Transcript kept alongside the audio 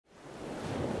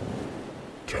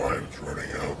Time's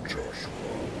running out, Joshua.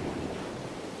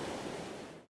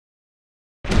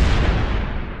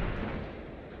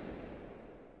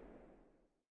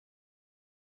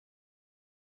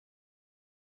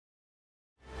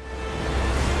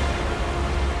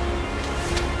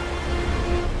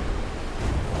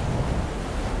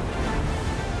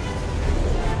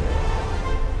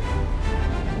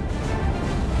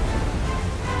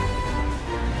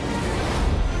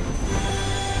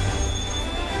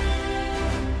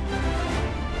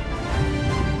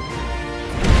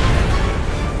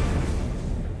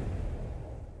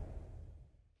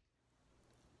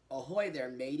 Ahoy there,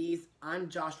 mateys. I'm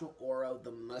Joshua Orro,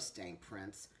 the Mustang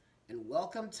Prince, and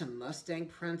welcome to Mustang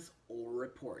Prince Orro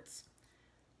Reports.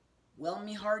 Well,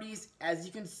 me hearties, as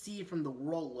you can see from the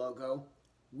world logo,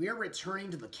 we're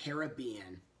returning to the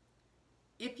Caribbean.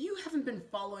 If you haven't been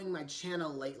following my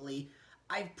channel lately,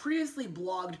 I've previously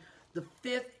blogged the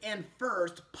 5th and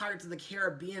 1st Pirates of the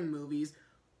Caribbean movies,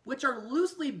 which are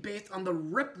loosely based on the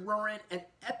rip-roaring and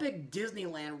epic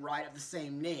Disneyland ride of the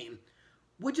same name,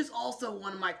 which is also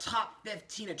one of my top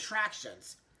 15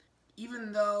 attractions.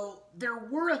 Even though there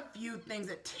were a few things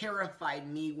that terrified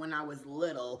me when I was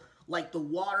little, like the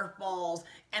waterfalls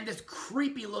and this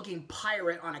creepy looking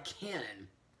pirate on a cannon.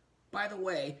 By the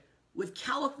way, with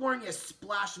California's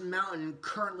Splash Mountain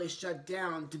currently shut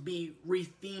down to be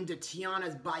rethemed to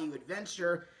Tiana's Bayou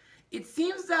Adventure, it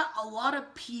seems that a lot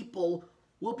of people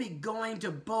will be going to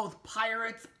both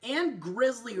Pirates and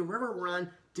Grizzly River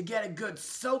Run to get a good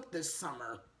soak this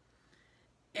summer.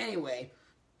 Anyway,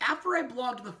 after I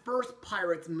blogged the first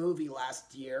Pirates movie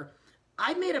last year,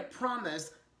 I made a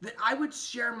promise that I would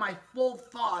share my full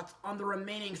thoughts on the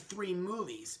remaining 3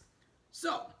 movies.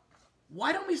 So,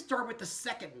 why don't we start with the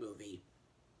second movie?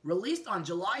 Released on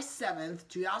July 7th,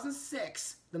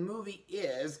 2006, the movie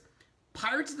is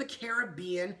Pirates of the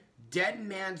Caribbean: Dead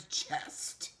Man's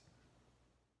Chest.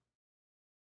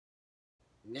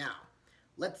 Now,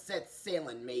 let's set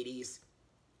sailing, mateys.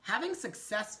 Having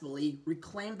successfully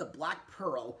reclaimed the Black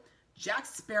Pearl, Jack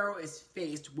Sparrow is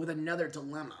faced with another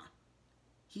dilemma.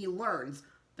 He learns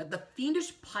that the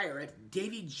fiendish pirate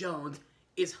Davy Jones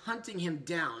is hunting him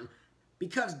down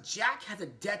because Jack has a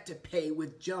debt to pay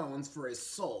with Jones for his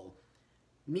soul.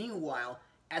 Meanwhile,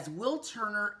 as Will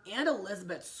Turner and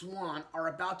Elizabeth Swann are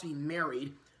about to be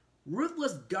married,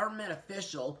 ruthless government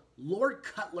official Lord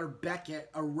Cutler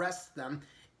Beckett arrests them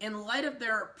in light of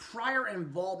their prior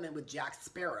involvement with Jack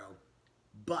Sparrow.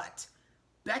 But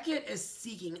Beckett is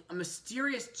seeking a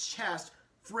mysterious chest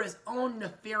for his own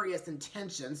nefarious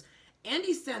intentions, and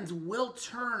he sends Will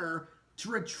Turner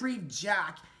to retrieve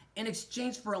Jack in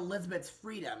exchange for Elizabeth's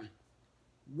freedom.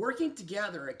 Working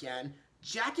together again,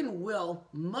 Jack and Will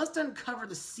must uncover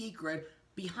the secret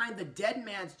behind the dead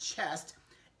man's chest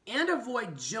and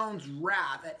avoid Jones'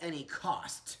 wrath at any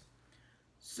cost.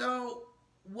 So,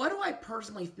 what do I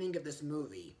personally think of this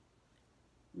movie?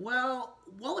 Well,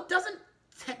 while it doesn't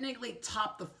technically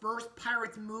top the first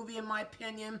Pirates movie in my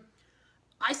opinion,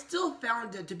 I still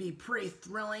found it to be pretty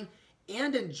thrilling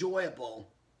and enjoyable.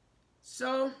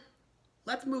 So,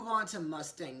 let's move on to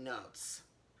Mustang notes.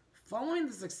 Following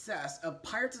the success of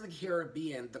Pirates of the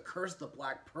Caribbean: The Curse of the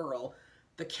Black Pearl,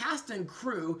 the cast and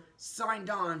crew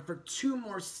signed on for 2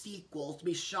 more sequels to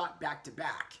be shot back to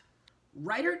back.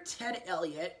 Writer Ted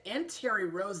Elliott and Terry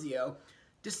Rossio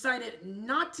decided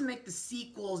not to make the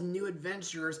sequels new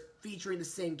adventures featuring the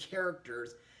same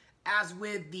characters as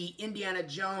with the Indiana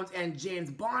Jones and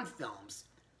James Bond films,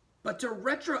 but to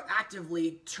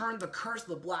retroactively turn The Curse of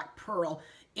the Black Pearl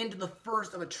into the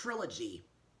first of a trilogy.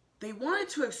 They wanted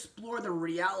to explore the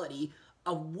reality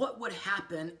of what would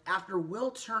happen after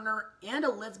Will Turner and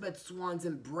Elizabeth Swann's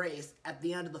embrace at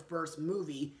the end of the first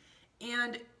movie,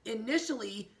 and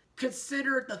initially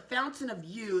considered the Fountain of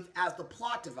Youth as the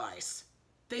plot device.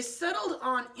 They settled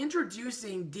on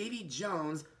introducing Davy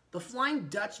Jones, the Flying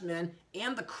Dutchman,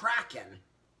 and the Kraken.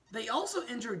 They also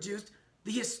introduced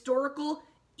the historical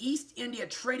East India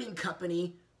Trading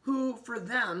Company, who, for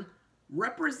them,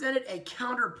 represented a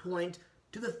counterpoint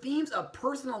to the themes of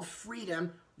personal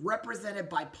freedom represented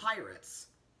by pirates.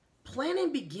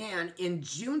 Planning began in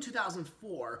June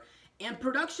 2004, and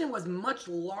production was much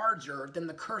larger than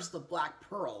The Curse of the Black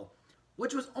Pearl,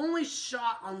 which was only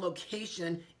shot on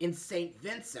location in St.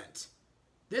 Vincent.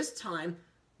 This time,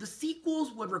 the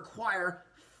sequels would require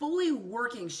fully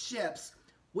working ships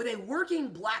with a working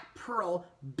Black Pearl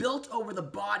built over the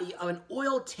body of an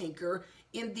oil tanker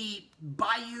in the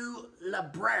Bayou La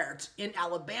Brea in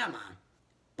Alabama.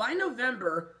 By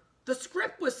November, the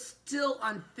script was still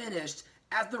unfinished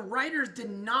as the writers did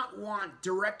not want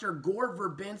director Gore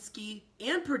Verbinski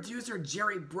and producer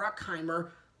Jerry Bruckheimer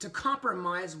to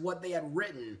compromise what they had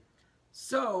written.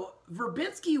 So,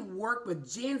 Verbinski worked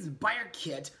with James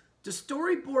Byerkit to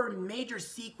storyboard major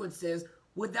sequences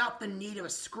without the need of a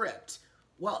script,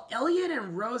 while Elliott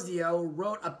and Rosio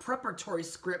wrote a preparatory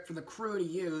script for the crew to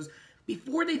use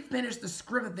before they finished the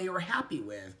script that they were happy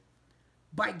with.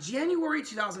 By January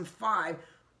 2005,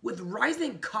 with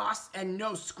rising costs and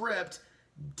no script,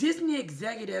 Disney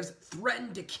executives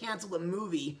threatened to cancel the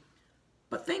movie,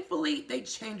 but thankfully they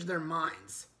changed their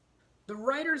minds. The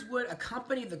writers would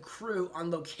accompany the crew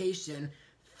on location,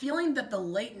 feeling that the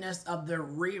lateness of their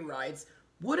rewrites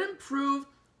would improve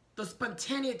the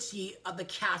spontaneity of the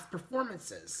cast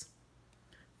performances.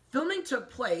 Filming took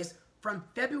place from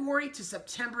February to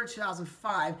September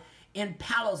 2005 in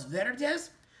Palos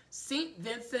Verdes, St.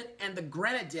 Vincent and the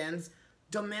Grenadines,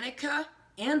 Dominica,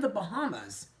 and the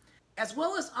Bahamas, as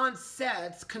well as on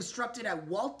sets constructed at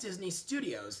Walt Disney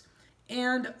Studios.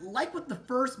 And like with the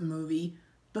first movie,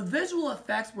 the visual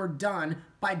effects were done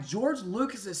by George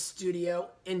Lucas's studio,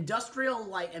 Industrial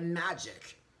Light and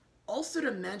Magic. Also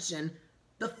to mention,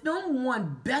 the film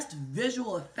won Best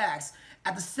Visual Effects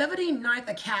at the 79th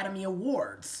Academy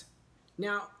Awards.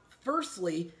 Now,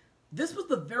 firstly, this was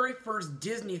the very first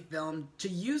Disney film to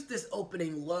use this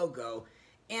opening logo,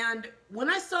 and when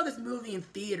I saw this movie in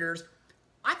theaters,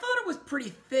 I thought it was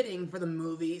pretty fitting for the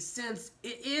movie since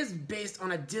it is based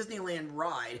on a Disneyland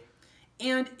ride,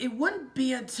 and it wouldn't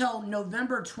be until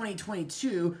November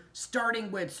 2022, starting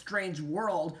with Strange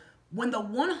World, when the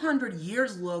 100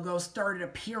 Years logo started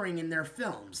appearing in their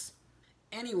films.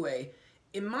 Anyway,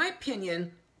 in my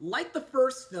opinion, like the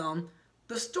first film,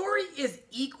 the story is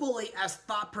equally as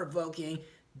thought-provoking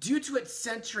due to its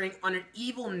centering on an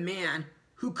evil man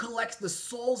who collects the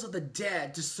souls of the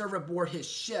dead to serve aboard his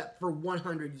ship for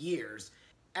 100 years,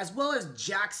 as well as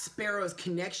Jack Sparrow's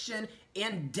connection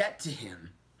and debt to him.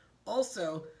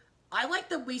 Also, I like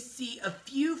that we see a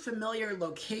few familiar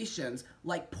locations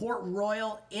like Port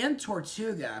Royal and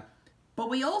Tortuga, but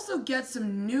we also get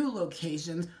some new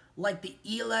locations like the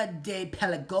Isla de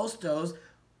Pelagostos,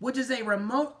 which is a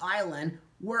remote island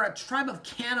where a tribe of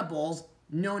cannibals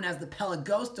known as the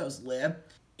Pelagostos live,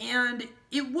 and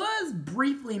it was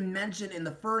briefly mentioned in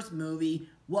the first movie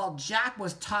while Jack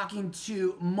was talking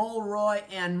to Mulroy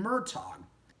and Murtaugh.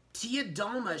 Tia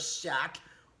Dalma's shack,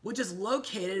 which is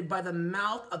located by the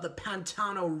mouth of the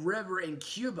Pantano River in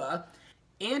Cuba,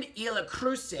 and Isla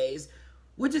Cruces,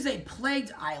 which is a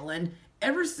plagued island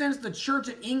ever since the Church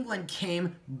of England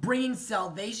came bringing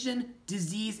salvation,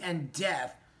 disease, and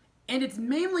death, and it's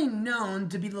mainly known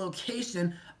to be the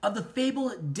location of the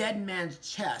fabled Dead Man's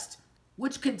Chest,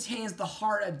 which contains the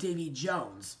heart of Davy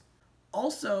Jones.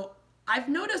 Also, I've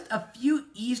noticed a few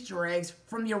Easter eggs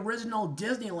from the original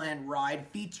Disneyland ride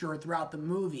featured throughout the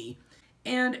movie,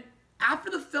 and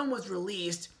after the film was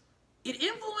released, it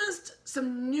influenced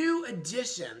some new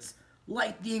additions,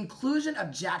 like the inclusion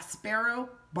of Jack Sparrow,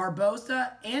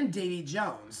 Barbossa, and Davy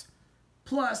Jones.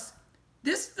 Plus,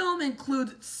 this film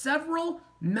includes several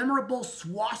memorable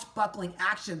swashbuckling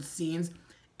action scenes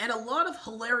and a lot of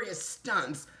hilarious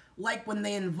stunts, like when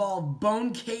they involve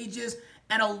bone cages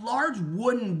and a large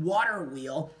wooden water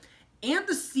wheel, and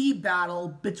the sea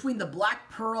battle between the Black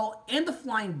Pearl and the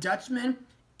Flying Dutchman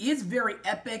is very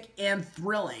epic and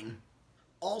thrilling.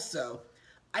 Also,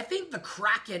 I think the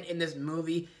Kraken in this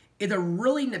movie is a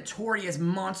really notorious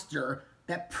monster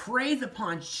that preys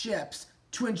upon ships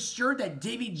to ensure that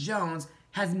Davy Jones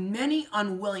has many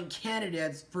unwilling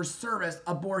candidates for service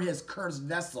aboard his cursed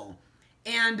vessel.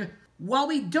 And while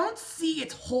we don't see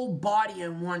its whole body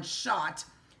in one shot,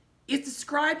 it's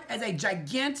described as a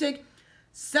gigantic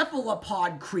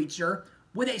cephalopod creature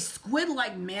with a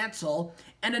squid-like mantle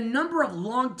and a number of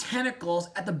long tentacles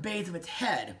at the base of its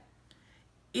head.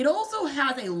 It also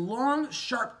has a long,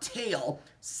 sharp tail,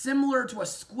 similar to a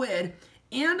squid,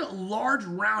 and large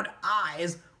round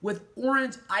eyes with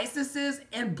orange irises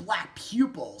and black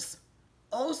pupils.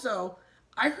 Also,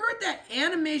 I heard that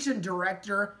animation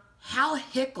director Hal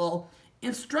Hickel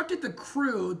instructed the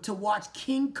crew to watch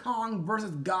King Kong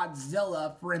vs.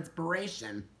 Godzilla for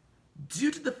inspiration,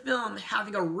 due to the film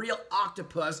having a real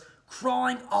octopus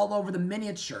crawling all over the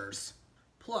miniatures.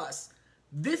 Plus,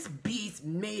 this beast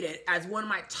made it as one of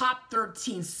my top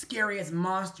 13 scariest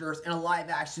monsters in a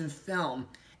live-action film,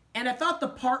 and I thought the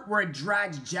part where it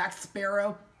drags Jack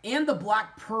Sparrow and the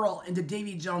Black Pearl into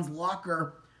Davy Jones'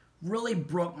 locker really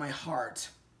broke my heart.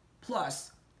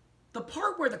 Plus, the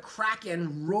part where the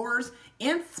Kraken roars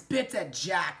and spits at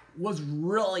Jack was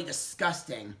really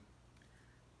disgusting.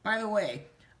 By the way,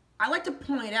 I like to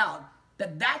point out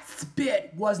that that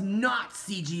spit was not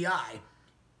CGI.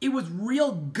 It was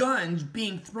real guns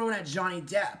being thrown at Johnny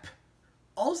Depp.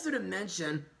 Also to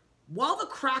mention, While the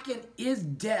Kraken is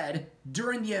dead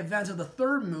during the events of the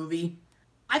third movie,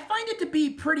 I find it to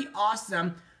be pretty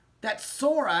awesome that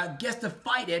Sora gets to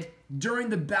fight it during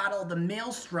the Battle of the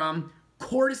Maelstrom,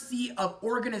 courtesy of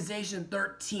Organization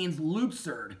 13's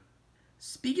Luxord.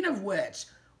 Speaking of which,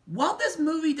 while this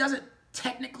movie doesn't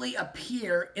technically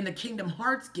appear in the Kingdom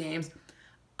Hearts games,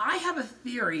 I have a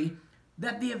theory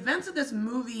that the events of this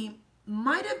movie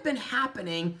might have been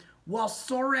happening while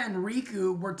Sora and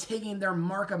Riku were taking their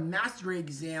Mark of Mastery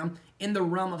exam in the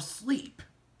realm of sleep.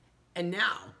 And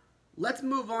now, let's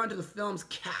move on to the film's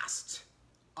cast.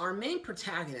 Our main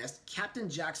protagonist, Captain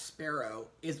Jack Sparrow,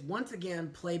 is once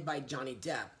again played by Johnny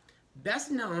Depp,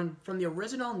 best known from the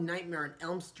original Nightmare on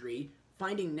Elm Street,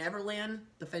 Finding Neverland,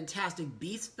 the Fantastic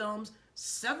Beasts films,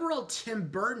 several Tim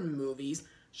Burton movies,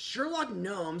 Sherlock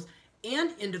Gnomes,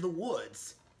 and Into the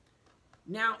Woods.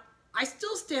 Now, I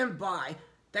still stand by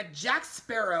that Jack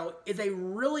Sparrow is a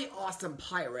really awesome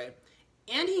pirate,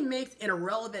 and he makes an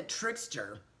irrelevant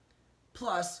trickster.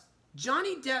 Plus,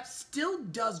 Johnny Depp still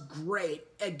does great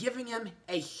at giving him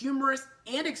a humorous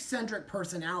and eccentric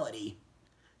personality.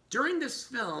 During this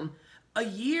film, a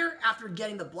year after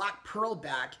getting the Black Pearl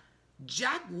back,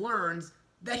 Jack learns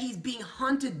that he's being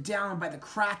hunted down by the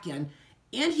Kraken,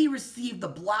 and he received the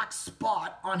black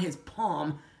spot on his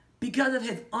palm because of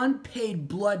his unpaid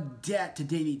blood debt to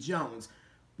Davy Jones,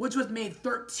 which was made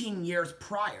 13 years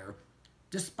prior,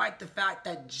 despite the fact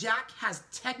that Jack has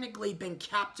technically been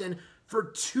captain for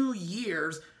 2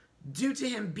 years due to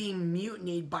him being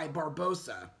mutinied by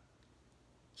Barbossa.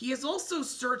 He is also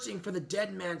searching for the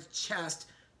dead man's chest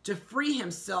to free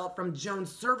himself from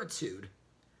Jones' servitude.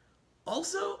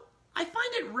 Also, I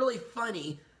find it really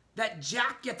funny that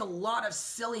Jack gets a lot of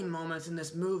silly moments in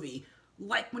this movie,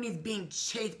 like when he's being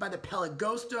chased by the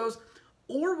Pelagostos,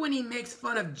 or when he makes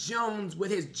fun of Jones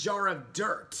with his jar of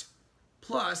dirt.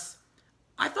 Plus,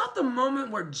 I thought the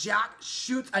moment where Jack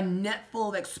shoots a net full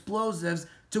of explosives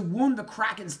to wound the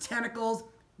Kraken's tentacles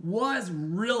was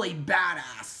really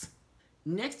badass.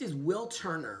 Next is Will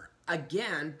Turner,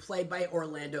 again played by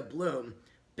Orlando Bloom,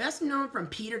 best known from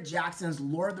Peter Jackson's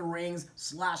Lord of the Rings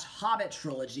 / Hobbit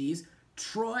trilogies,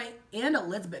 Troy, and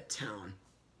Elizabethtown.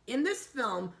 In this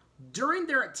film, during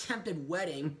their attempted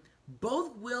wedding,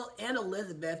 both Will and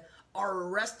Elizabeth are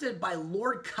arrested by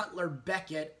Lord Cutler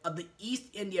Beckett of the East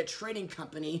India Trading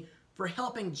Company for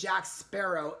helping Jack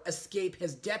Sparrow escape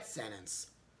his death sentence.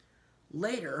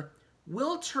 Later,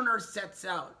 Will Turner sets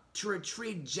out to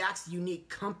retrieve Jack's unique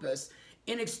compass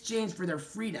in exchange for their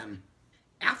freedom.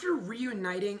 After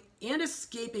reuniting and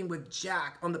escaping with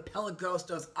Jack on the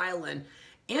Pelagostos Island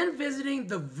and visiting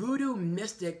the voodoo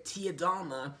mystic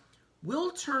Teodalma,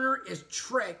 Will Turner is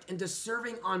tricked into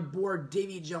serving on board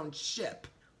Davy Jones' ship,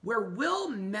 where Will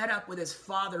met up with his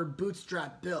father,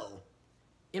 Bootstrap Bill.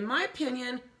 In my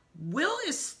opinion, Will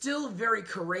is still very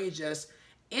courageous,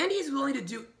 and he's willing to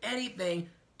do anything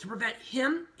to prevent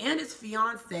him and his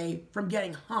fiancée from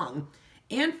getting hung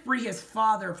and free his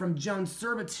father from Jones'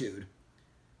 servitude.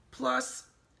 Plus,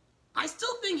 I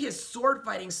still think his sword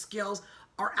fighting skills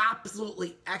are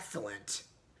absolutely excellent.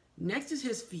 Next is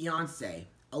his fiancée,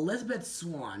 Elizabeth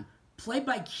Swann, played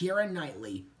by Keira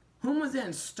Knightley, whom was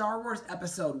in Star Wars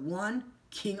Episode 1,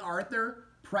 King Arthur,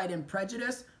 Pride and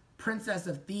Prejudice, Princess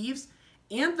of Thieves,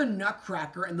 and The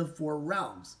Nutcracker in the Four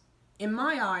Realms. In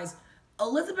my eyes,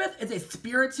 Elizabeth is a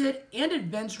spirited and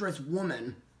adventurous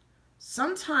woman.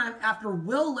 Sometime after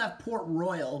Will left Port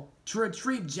Royal to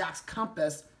retrieve Jack's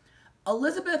compass,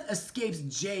 Elizabeth escapes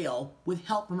jail with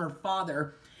help from her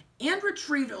father and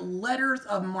retrieved letters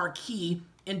of marque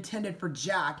intended for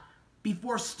Jack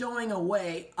before stowing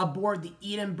away aboard the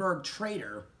Edinburgh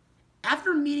Trader.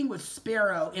 After meeting with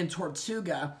Sparrow in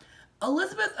Tortuga,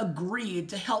 Elizabeth agreed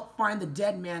to help find the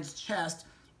dead man's chest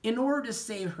in order to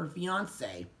save her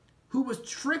fiancé, who was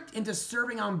tricked into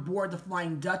serving on board the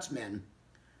Flying Dutchman.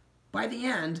 By the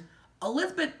end,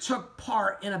 Elizabeth took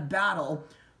part in a battle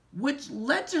which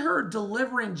led to her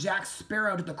delivering Jack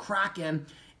Sparrow to the Kraken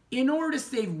in order to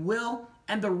save Will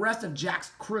and the rest of Jack's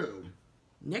crew.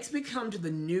 Next we come to the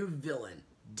new villain,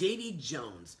 Davy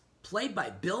Jones, played by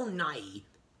Bill Nighy,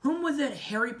 whom was in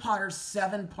Harry Potter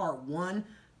 7 Part 1,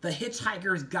 The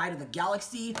Hitchhiker's Guide to the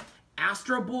Galaxy,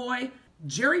 Astro Boy,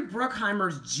 Jerry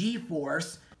Bruckheimer's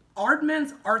G-Force,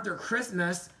 Aardman's Arthur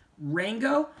Christmas,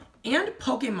 Rango, and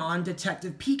Pokemon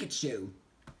Detective Pikachu.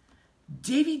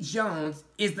 Davy Jones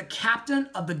is the captain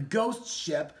of the ghost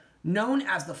ship known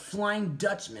as the Flying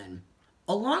Dutchman.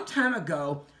 A long time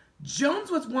ago, Jones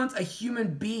was once a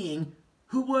human being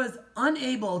who was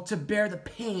unable to bear the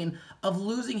pain of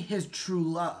losing his true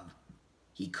love.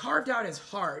 He carved out his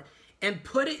heart and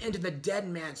put it into the dead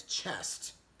man's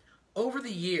chest. Over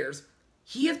the years,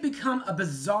 he has become a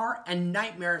bizarre and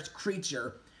nightmarish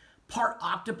creature, part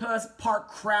octopus, part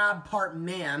crab, part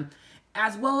man,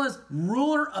 as well as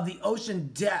ruler of the ocean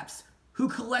depths, who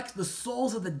collects the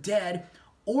souls of the dead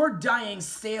or dying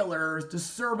sailors to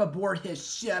serve aboard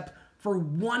his ship for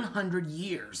 100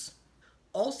 years.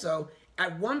 Also,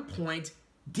 at one point,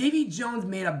 Davy Jones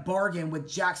made a bargain with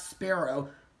Jack Sparrow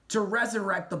to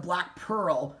resurrect the Black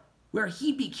Pearl, where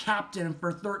he'd be captain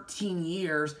for 13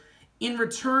 years in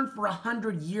return for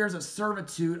 100 years of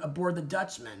servitude aboard the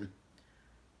Dutchman.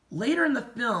 Later in the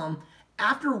film,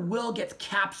 after Will gets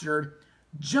captured,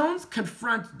 Jones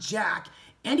confronts Jack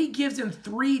and he gives him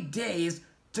 3 days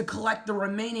to collect the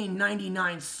remaining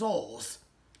 99 souls.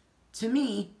 To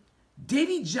me,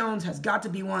 Davy Jones has got to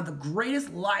be one of the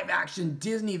greatest live-action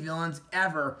Disney villains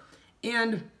ever,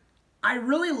 and I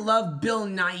really love Bill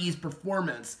Nighy's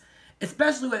performance,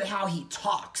 especially with how he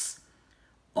talks.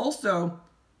 Also,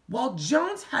 while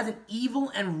Jones has an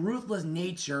evil and ruthless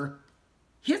nature,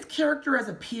 his character has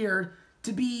appeared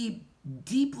to be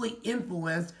deeply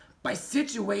influenced by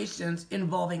situations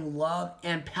involving love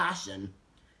and passion.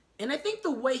 And I think the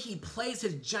way he plays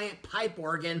his giant pipe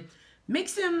organ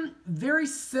makes him very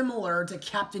similar to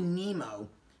Captain Nemo,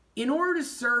 in order to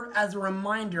serve as a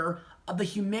reminder of the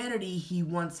humanity he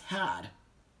once had.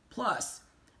 Plus,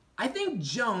 I think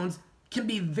Jones can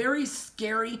be very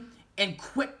scary and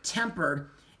quick-tempered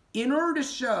in order to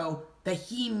show that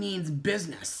he means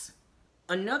business.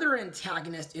 Another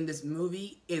antagonist in this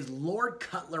movie is Lord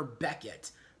Cutler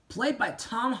Beckett, played by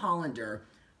Tom Hollander,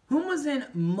 whom was in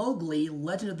Mowgli,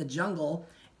 Legend of the Jungle,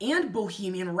 and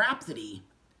Bohemian Rhapsody.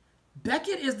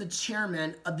 Beckett is the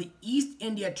chairman of the East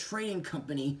India Trading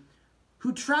Company,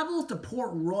 who travels to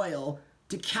Port Royal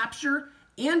to capture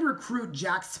and recruit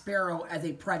Jack Sparrow as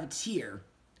a privateer.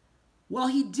 While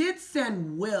he did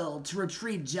send Will to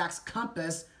retrieve Jack's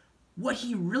compass, what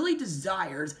he really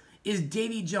desires is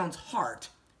Davy Jones' heart,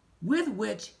 with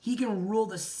which he can rule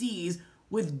the seas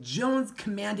with Jones'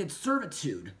 commanded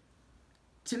servitude.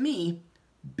 To me,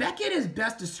 Beckett is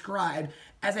best described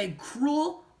as a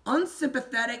cruel,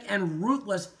 unsympathetic, and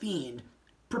ruthless fiend,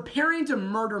 preparing to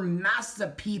murder masses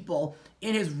of people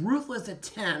in his ruthless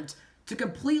attempt to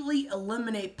completely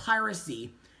eliminate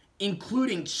piracy,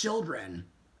 including children.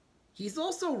 He's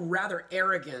also rather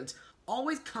arrogant,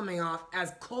 always coming off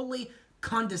as coldly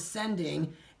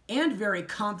condescending and very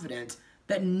confident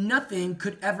that nothing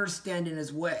could ever stand in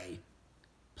his way.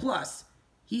 Plus,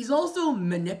 he's also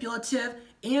manipulative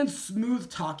and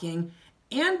smooth-talking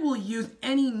and will use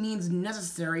any means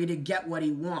necessary to get what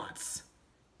he wants.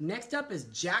 Next up is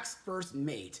Jack's first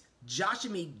mate,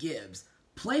 Joshua Gibbs,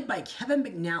 played by Kevin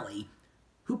McNally,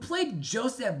 who played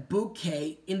Joseph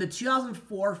Bouquet in the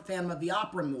 2004 Phantom of the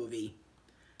Opera movie.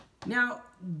 Now,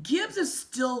 Gibbs is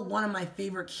still one of my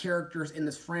favorite characters in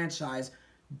this franchise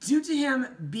due to him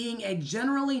being a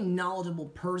generally knowledgeable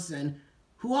person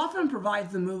who often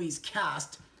provides the movie's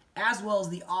cast, as well as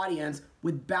the audience,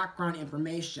 with background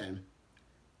information.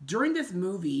 During this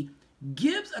movie,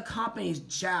 Gibbs accompanies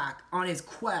Jack on his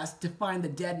quest to find the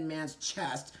dead man's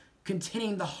chest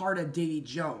containing the heart of Davy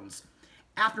Jones,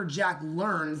 after Jack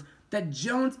learns that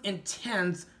Jones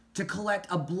intends to collect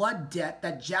a blood debt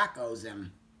that Jack owes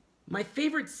him. My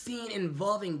favorite scene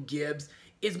involving Gibbs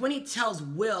is when he tells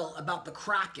Will about the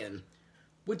Kraken,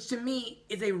 which to me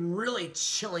is a really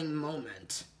chilling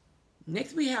moment.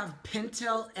 Next we have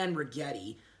Pintel and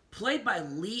Rigetti, played by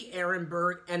Lee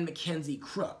Ehrenberg and Mackenzie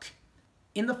Crook.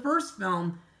 In the first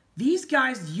film, these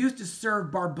guys used to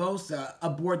serve Barbossa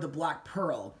aboard the Black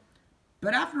Pearl,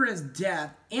 but after his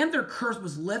death and their curse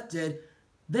was lifted,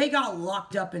 they got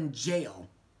locked up in jail.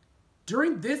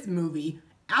 During this movie,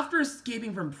 after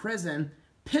escaping from prison,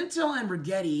 Pintel and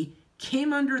Rigetti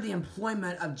came under the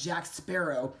employment of Jack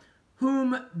Sparrow,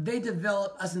 whom they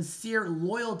developed a sincere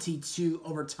loyalty to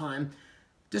over time,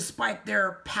 despite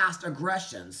their past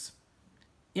aggressions.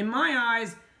 In my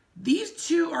eyes, these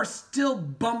two are still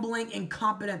bumbling,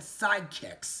 incompetent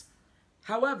sidekicks.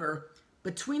 However,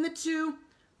 between the two,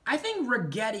 I think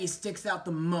Rigetti sticks out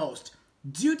the most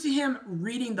due to him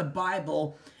reading the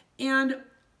Bible, and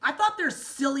I thought their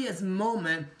silliest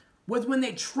moment was when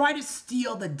they try to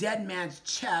steal the dead man's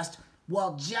chest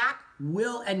while Jack,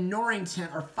 Will, and Norrington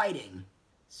are fighting.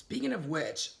 Speaking of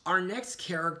which, our next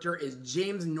character is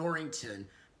James Norrington,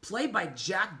 played by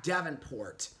Jack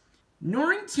Davenport.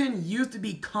 Norrington used to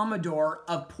be Commodore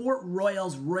of Port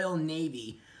Royal's Royal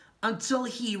Navy until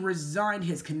he resigned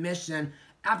his commission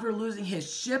after losing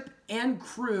his ship and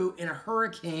crew in a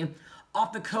hurricane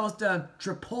off the coast of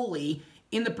Tripoli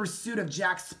in the pursuit of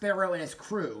Jack Sparrow and his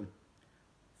crew.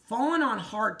 Fallen on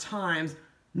hard times,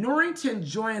 Norrington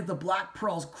joins the Black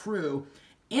Pearl's crew,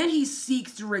 and he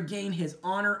seeks to regain his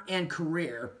honor and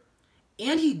career.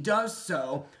 And he does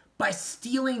so by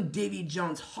stealing Davy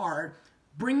Jones' heart,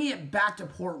 bringing it back to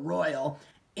Port Royal,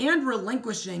 and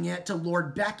relinquishing it to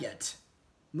Lord Beckett.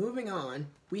 Moving on,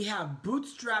 we have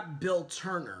Bootstrap Bill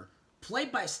Turner,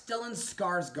 played by Stellan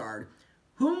Skarsgård,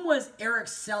 whom was Eric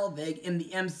Selvig in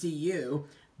the MCU,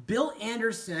 Bill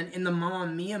Anderson in the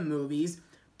Mamma Mia movies,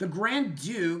 the Grand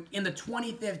Duke in the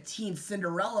 2015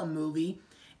 Cinderella movie,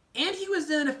 and he was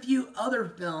in a few other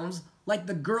films like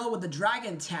The Girl with the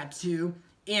Dragon Tattoo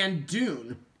and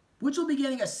Dune, which will be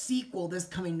getting a sequel this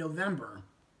coming November.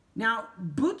 Now,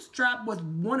 Bootstrap was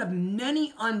one of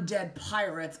many undead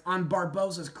pirates on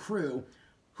Barbossa's crew,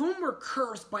 whom were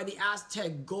cursed by the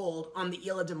Aztec gold on the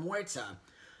Isla de Muerta,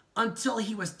 until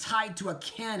he was tied to a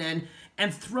cannon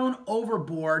and thrown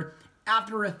overboard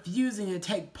after refusing to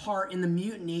take part in the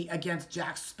mutiny against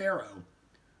Jack Sparrow.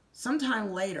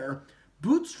 Sometime later,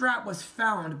 Bootstrap was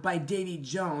found by Davy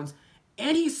Jones,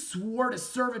 and he swore to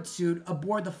servitude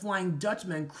aboard the Flying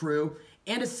Dutchman crew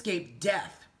and escaped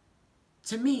death.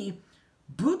 To me,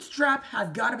 Bootstrap has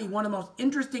got to be one of the most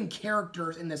interesting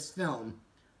characters in this film.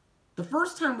 The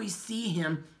first time we see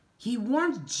him, he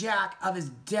warns Jack of his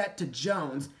debt to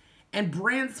Jones and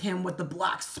brands him with the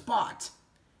black spot.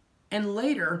 And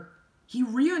later, he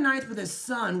reunites with his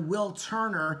son, Will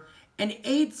Turner, and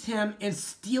aids him in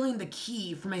stealing the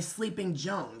key from a sleeping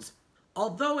Jones,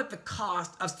 although at the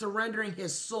cost of surrendering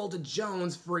his soul to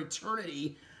Jones for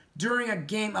eternity during a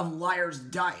game of liar's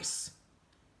dice.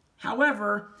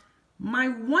 However, my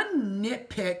one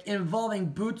nitpick involving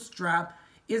Bootstrap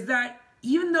is that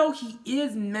even though he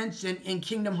is mentioned in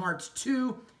Kingdom Hearts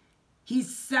 2,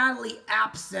 he's sadly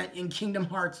absent in Kingdom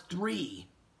Hearts 3.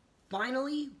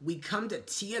 Finally, we come to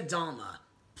Tia Dalma,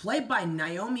 played by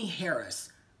Naomi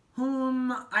Harris,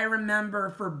 whom I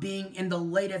remember for being in the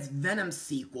latest Venom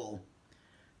sequel.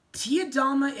 Tia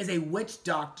Dalma is a witch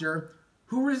doctor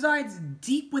who resides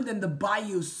deep within the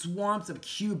bayou swamps of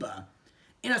Cuba,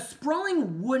 in a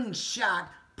sprawling wooden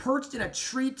shack perched in a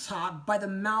treetop by the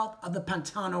mouth of the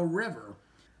Pantano River,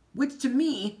 which to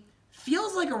me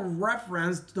feels like a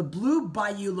reference to the Blue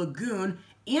Bayou Lagoon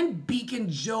and Beacon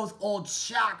Joe's old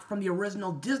shack from the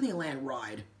original Disneyland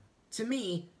ride. To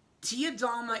me, Tia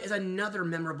Dalma is another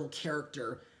memorable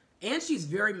character, and she's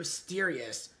very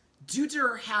mysterious due to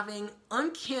her having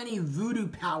uncanny voodoo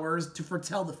powers to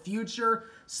foretell the future,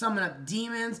 summon up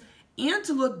demons, and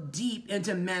to look deep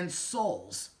into men's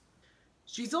souls.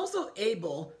 She's also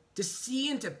able to see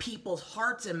into people's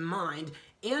hearts and mind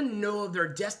and know of their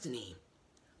destiny.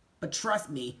 But trust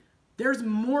me, there's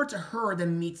more to her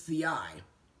than meets the eye.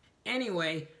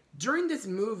 Anyway, during this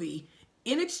movie,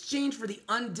 in exchange for the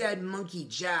undead monkey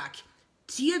Jack,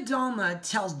 Tia Dalma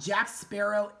tells Jack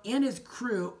Sparrow and his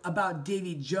crew about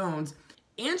Davy Jones,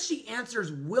 and she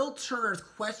answers Will Turner's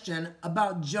question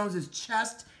about Jones's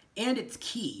chest and its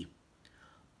key.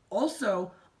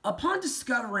 Also, upon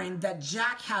discovering that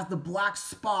Jack has the black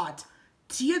spot,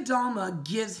 Tia Dalma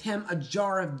gives him a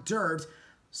jar of dirt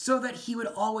so that he would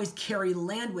always carry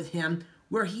land with him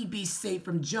where he'd be safe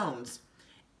from Jones.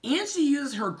 And she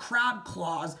uses her crab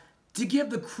claws to give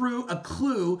the crew a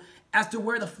clue as to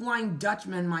where the Flying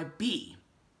Dutchman might be.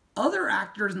 Other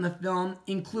actors in the film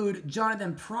include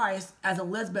Jonathan Pryce as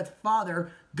Elizabeth's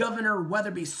father, Governor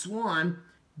Weatherby Swan,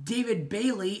 David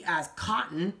Bailey as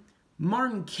Cotton,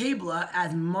 Martin Cabla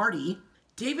as Marty,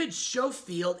 David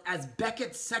Schofield as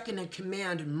Beckett's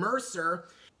second-in-command Mercer,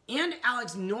 and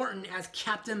Alex Norton as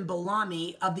Captain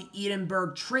Bellamy of the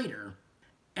Edinburgh Trader.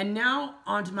 And now,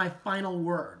 on to my final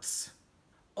words.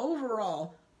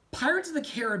 Overall, Pirates of the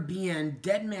Caribbean: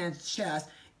 Dead Man's Chest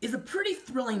is a pretty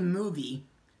thrilling movie.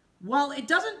 While it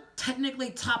doesn't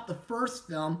technically top the first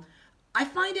film, I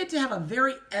find it to have a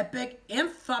very epic and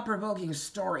thought-provoking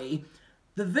story.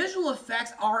 The visual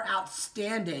effects are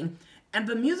outstanding, and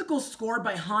the musical score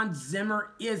by Hans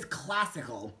Zimmer is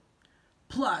classical.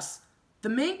 Plus, the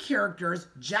main characters,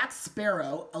 Jack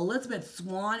Sparrow, Elizabeth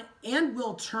Swann, and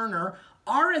Will Turner,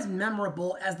 are as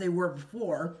memorable as they were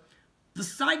before. The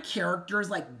side characters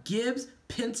like Gibbs,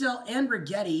 Pintel, and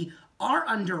Rigetti are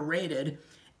underrated,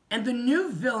 and the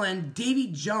new villain, Davy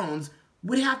Jones,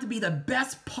 would have to be the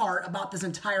best part about this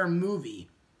entire movie.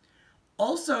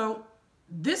 Also,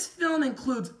 this film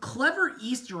includes clever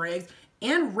Easter eggs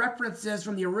and references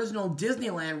from the original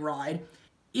Disneyland ride.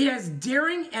 It has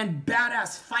daring and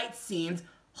badass fight scenes,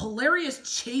 hilarious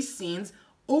chase scenes,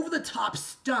 over-the-top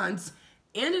stunts,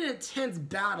 and an intense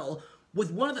battle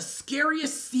with one of the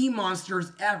scariest sea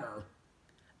monsters ever.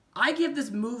 I give this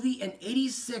movie an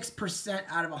 86%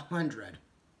 out of 100.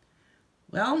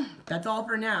 Well, that's all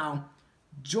for now.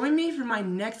 Join me for my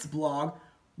next blog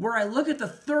where I look at the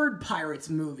third Pirates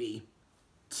movie.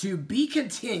 To be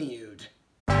continued.